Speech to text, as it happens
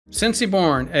Since you're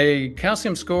born, a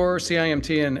calcium score,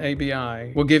 CIMT, and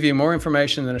ABI will give you more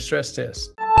information than a stress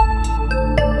test.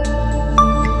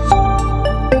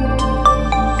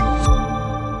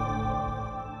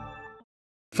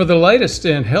 For the latest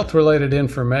in health-related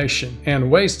information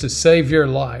and ways to save your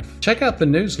life, check out the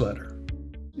newsletter.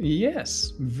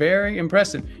 Yes, very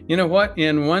impressive. You know what?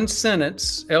 In one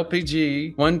sentence,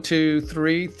 LPG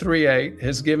 12338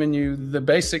 has given you the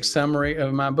basic summary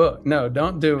of my book. No,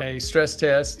 don't do a stress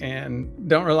test and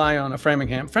don't rely on a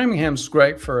Framingham. Framingham's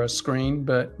great for a screen,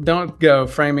 but don't go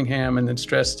Framingham and then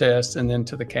stress test and then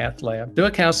to the cath lab. Do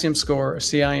a calcium score, a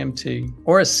CIMT,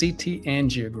 or a CT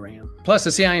angiogram. Plus,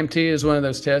 the CIMT is one of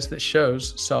those tests that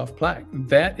shows soft plaque.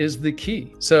 That is the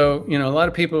key. So, a lot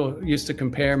of people used to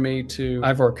compare me to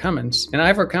Ivor Cummins, and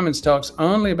Ivor Cummins talks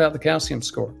only about the calcium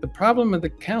score. The problem with the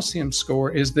calcium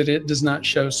score is that it does not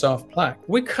show soft plaque.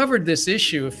 We covered this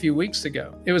issue a few weeks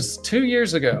ago. It was 2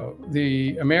 years ago.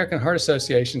 The American Heart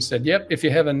Association said, yep, if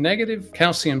you have a negative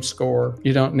calcium score,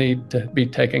 you don't need to be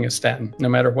taking a statin, no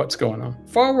matter what's going on.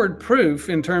 Forward proof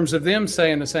in terms of them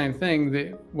saying the same thing,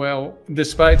 that, well,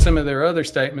 despite some of their other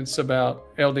statements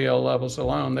about LDL levels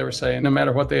alone, they were saying no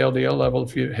matter what the LDL level,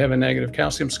 if you have a negative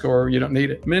calcium score, you don't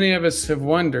need it. Many of us have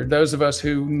wondered, those of us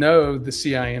who know the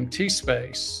CIMT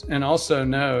space and also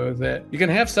know that you can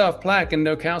have soft plaque and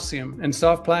no calcium, and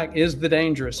soft plaque is the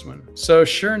dangerous one. So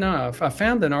sure enough, I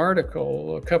found an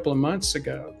article a couple of months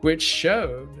ago which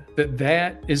showed that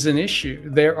that is an issue.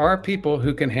 There are people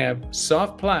who can have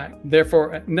soft plaque,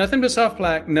 therefore nothing but soft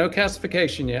plaque, no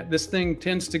calcification yet. This thing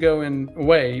tends to go in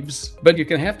waves, but you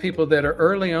can have people that are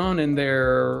early on in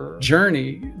their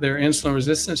journey, their insulin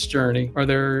resistance journey, or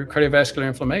their cardiovascular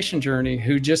inflammation journey,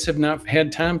 who just have not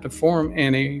had time to form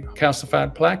any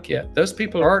calcified plaque yet. Those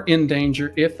people are in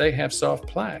danger if they have soft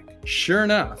plaque. Sure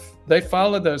enough, they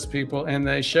followed those people and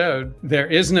they showed there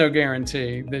is no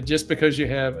guarantee that just because you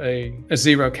have a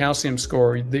 0 calcium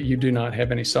score that you do not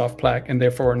have any soft plaque and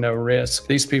therefore no risk.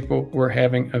 These people were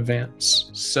having events.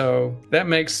 So that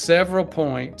makes several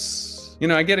points.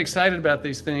 I get excited about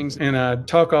these things and I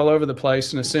talk all over the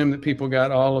place and assume that people got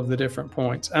all of the different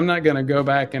points. I'm not going to go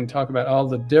back and talk about all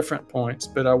the different points,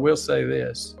 but I will say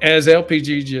this. As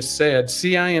LPG just said,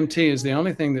 CIMT is the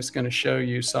only thing that's going to show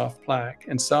you soft plaque,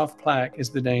 and soft plaque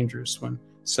is the dangerous one.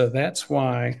 So that's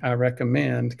why I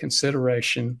recommend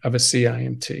consideration of a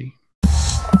CIMT.